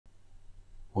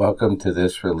Welcome to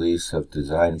this release of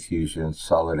Designfusion's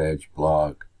Solid Edge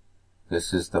blog.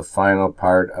 This is the final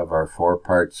part of our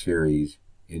 4-part series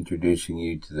introducing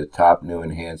you to the top new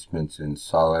enhancements in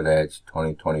Solid Edge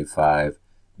 2025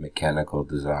 mechanical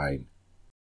design.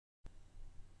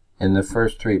 In the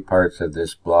first 3 parts of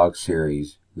this blog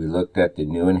series, we looked at the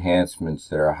new enhancements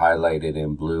that are highlighted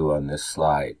in blue on this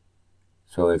slide.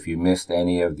 So if you missed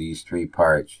any of these 3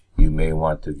 parts, you may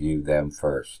want to view them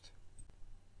first.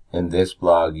 In this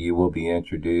blog, you will be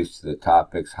introduced to the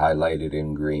topics highlighted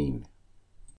in green.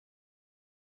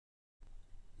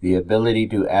 The ability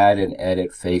to add and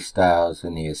edit face styles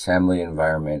in the assembly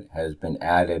environment has been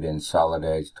added in Solid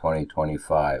Edge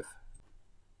 2025.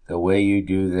 The way you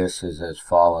do this is as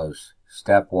follows.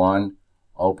 Step 1.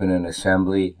 Open an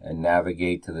assembly and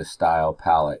navigate to the Style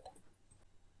palette.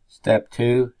 Step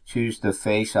 2. Choose the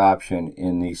Face option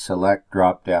in the Select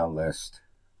drop-down list.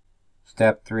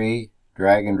 Step 3.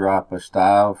 Drag and drop a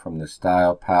style from the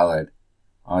Style palette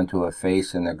onto a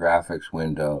face in the graphics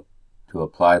window to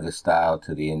apply the style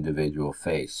to the individual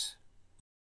face.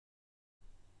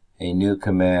 A new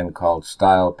command called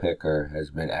Style Picker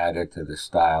has been added to the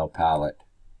Style palette.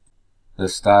 The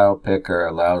Style Picker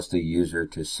allows the user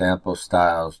to sample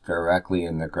styles directly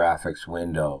in the graphics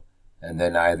window and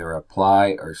then either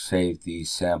apply or save these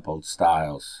sampled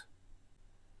styles.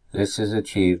 This is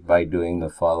achieved by doing the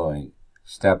following.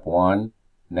 Step 1.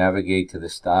 Navigate to the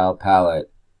Style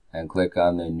palette and click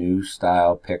on the New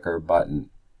Style Picker button.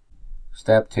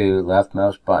 Step 2. Left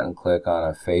mouse button click on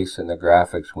a face in the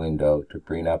graphics window to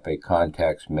bring up a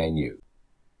context menu.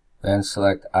 Then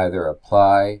select either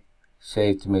Apply,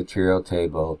 Save to Material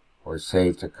Table, or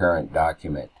Save to Current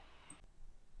Document.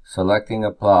 Selecting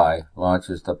Apply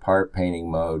launches the part painting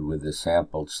mode with the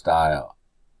sampled style.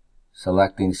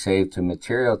 Selecting Save to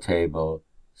Material Table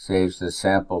saves the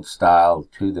sampled style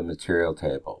to the material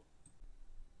table.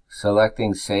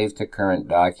 Selecting Save to Current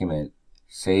Document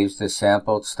saves the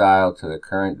sampled style to the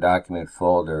current document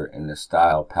folder in the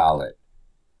Style palette.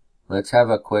 Let's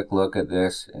have a quick look at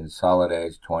this in Solid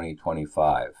Edge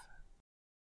 2025.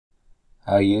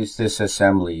 I'll use this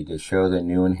assembly to show the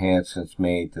new enhancements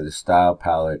made to the Style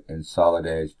palette in Solid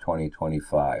Edge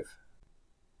 2025.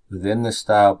 Within the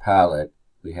Style palette,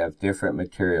 we have different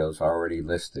materials already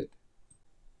listed.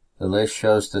 The list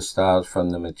shows the styles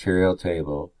from the material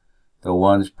table, the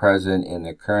ones present in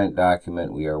the current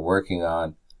document we are working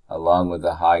on, along with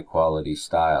the high-quality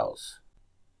styles.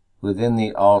 Within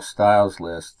the All Styles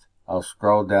list, I'll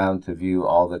scroll down to view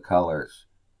all the colors.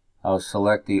 I'll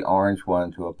select the orange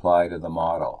one to apply to the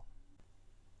model.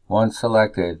 Once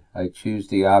selected, I choose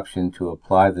the option to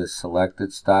apply the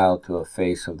selected style to a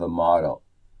face of the model.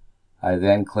 I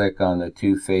then click on the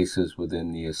 2 faces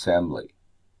within the assembly.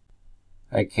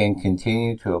 I can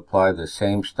continue to apply the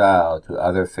same style to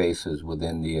other faces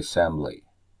within the assembly.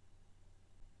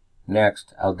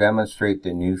 Next, I'll demonstrate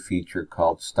the new feature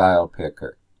called Style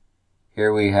Picker.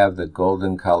 Here we have the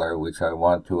golden color which I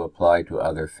want to apply to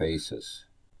other faces.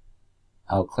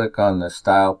 I'll click on the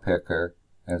Style Picker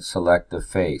and select the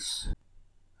face.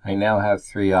 I now have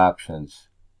 3 options: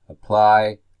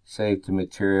 Apply, Save to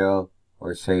Material,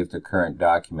 or Save to Current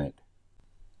Document.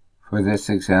 For this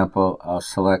example, I'll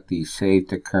select the Save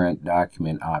to Current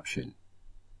Document option.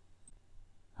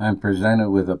 I'm presented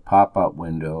with a pop-up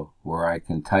window where I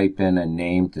can type in a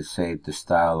name to save the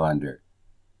style under.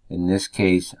 In this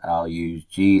case, I'll use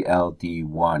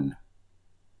GLD1.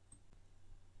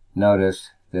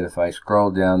 Notice that if I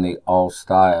scroll down the All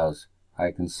Styles,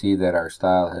 I can see that our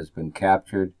style has been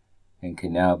captured and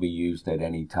can now be used at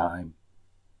any time.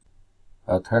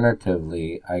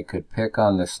 Alternatively, I could pick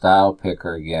on the Style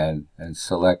Picker again and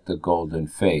select the golden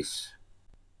face.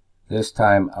 This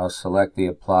time I'll select the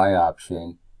Apply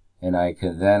option and I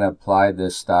can then apply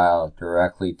this style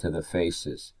directly to the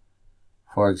faces.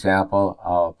 For example,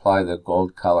 I'll apply the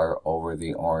gold color over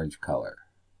the orange color.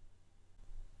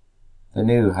 The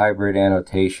new hybrid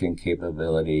annotation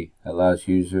capability allows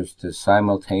users to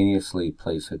simultaneously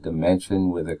place a dimension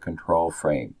with a control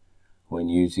frame when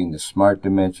using the Smart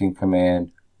Dimension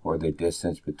command or the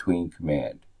Distance Between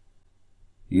command.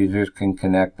 Users can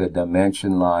connect the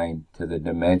dimension line to the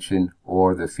dimension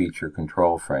or the feature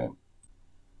control frame.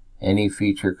 Any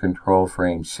feature control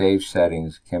frame save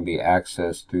settings can be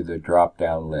accessed through the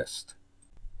drop-down list.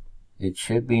 It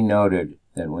should be noted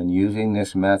that when using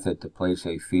this method to place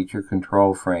a feature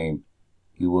control frame,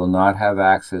 you will not have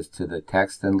access to the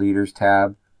Text and Leaders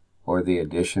tab or the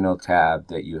additional tab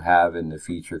that you have in the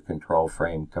Feature Control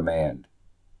Frame command.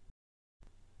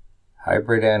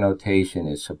 Hybrid annotation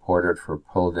is supported for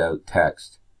pulled out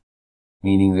text.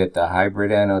 meaning that the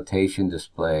hybrid annotation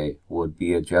display would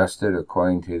be adjusted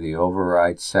according to the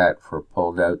override set for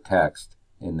pulled-out text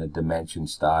in the dimension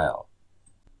style.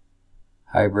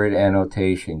 Hybrid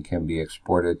annotation can be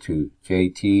exported to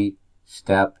JT,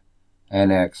 STEP,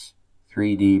 NX,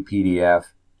 3D PDF,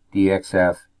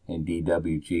 DXF, and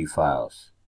DWG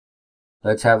files.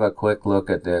 Let's have a quick look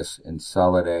at this in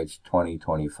Solid Edge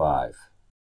 2025.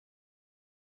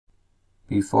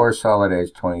 Before Solid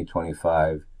Edge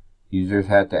 2025, users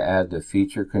had to add the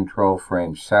feature control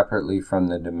frame separately from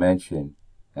the dimension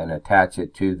and attach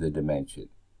it to the dimension.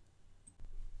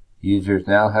 Users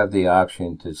now have the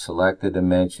option to select the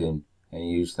dimension and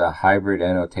use the hybrid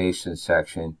annotation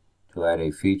section to add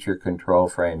a feature control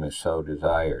frame if so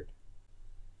desired.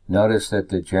 Notice that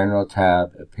the General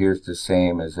tab appears the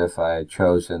same as if I had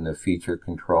chosen the feature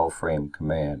control frame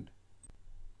command.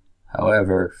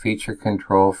 However, feature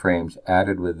control frames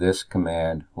added with this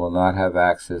command will not have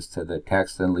access to the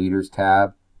Text and Leaders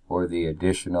tab or the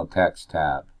Additional Text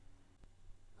tab.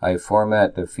 I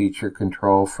format the feature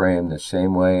control frame the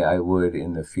same way I would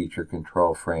in the feature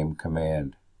control frame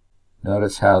command.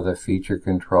 Notice how the feature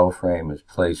control frame is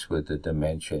placed with the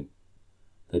dimension.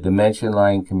 The dimension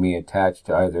line can be attached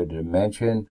to either the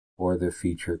dimension or the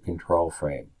feature control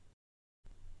frame.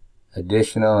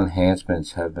 Additional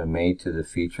enhancements have been made to the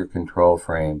feature control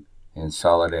frame in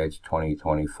Solid Edge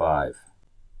 2025.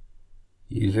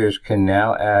 Users can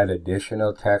now add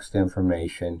additional text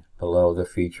information below the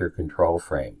feature control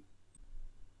frame.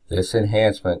 This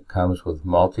enhancement comes with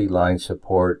multi-line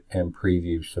support and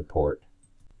preview support.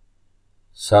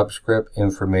 Subscript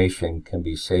information can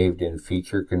be saved in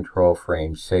feature control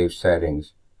frame save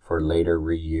settings for later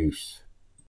reuse.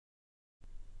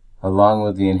 Along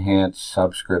with the enhanced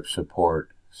subscript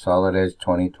support, Solid Edge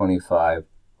 2025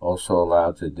 also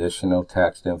allows additional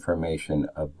text information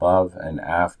above and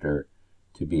after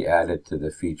to be added to the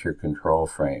feature control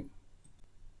frame.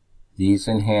 These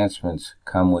enhancements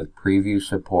come with preview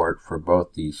support for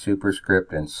both the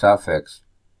Superscript and Suffix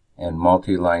and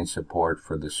multi-line support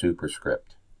for the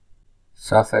Superscript.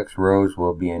 Suffix rows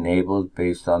will be enabled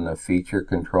based on the feature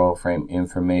control frame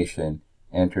information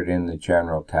entered in the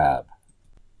General tab.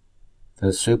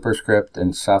 The Superscript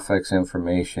and Suffix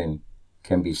information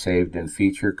can be saved in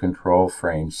feature control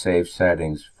frame save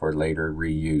settings for later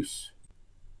reuse.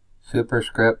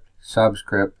 Superscript,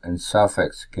 Subscript, and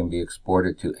Suffix can be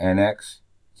exported to NX,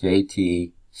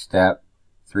 JT, STEP,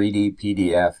 3D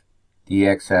PDF,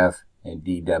 DXF, and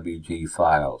DWG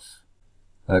files.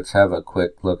 Let's have a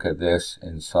quick look at this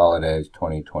in Solid Edge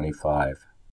 2025.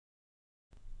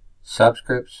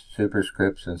 Subscripts,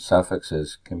 superscripts, and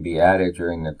suffixes can be added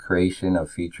during the creation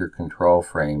of feature control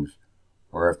frames,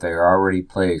 or if they are already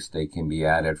placed, they can be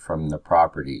added from the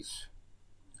properties.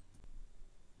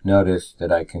 Notice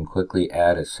that I can quickly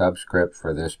add a subscript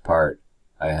for this part.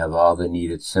 I have all the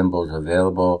needed symbols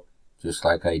available, just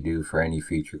like I do for any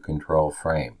feature control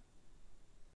frame.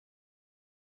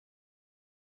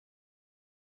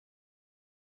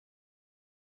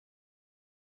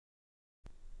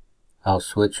 I'll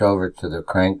switch over to the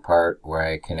crank part where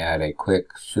I can add a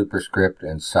quick superscript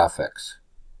and suffix.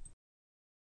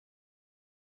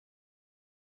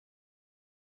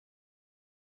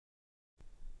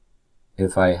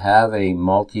 If I have a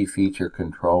multi-feature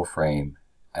control frame,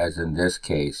 as in this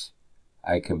case,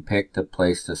 I can pick to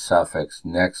place the suffix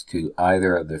next to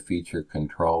either of the feature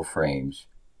control frames,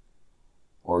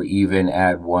 or even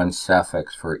add one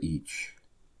suffix for each.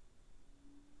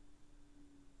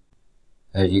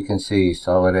 As you can see,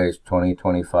 Solid Edge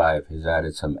 2025 has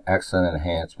added some excellent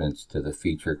enhancements to the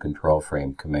feature control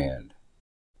frame command.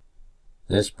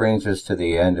 This brings us to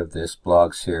the end of this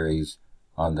blog series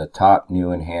on the top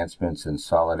new enhancements in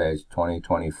Solid Edge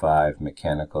 2025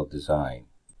 mechanical design.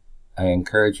 I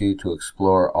encourage you to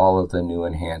explore all of the new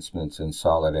enhancements in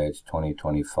Solid Edge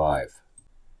 2025.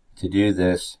 To do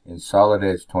this, in Solid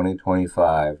Edge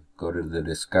 2025, go to the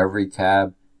Discovery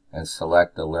tab and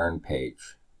select the Learn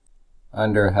page.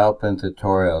 Under Help and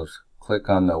Tutorials, click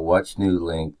on the What's New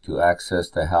link to access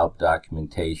the help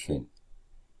documentation.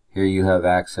 Here you have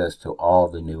access to all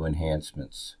the new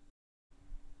enhancements.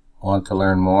 Want to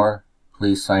learn more?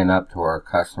 Please sign up to our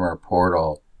customer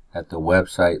portal at the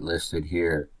website listed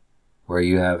here, where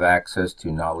you have access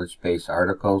to knowledge-based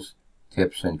articles,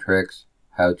 tips and tricks,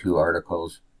 how-to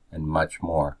articles, and much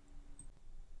more.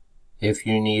 If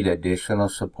you need additional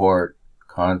support,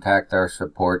 contact our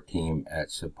support team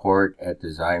at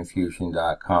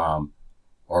support@designfusion.com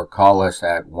or call us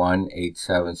at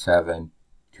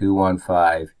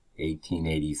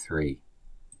 1-877-215-1883.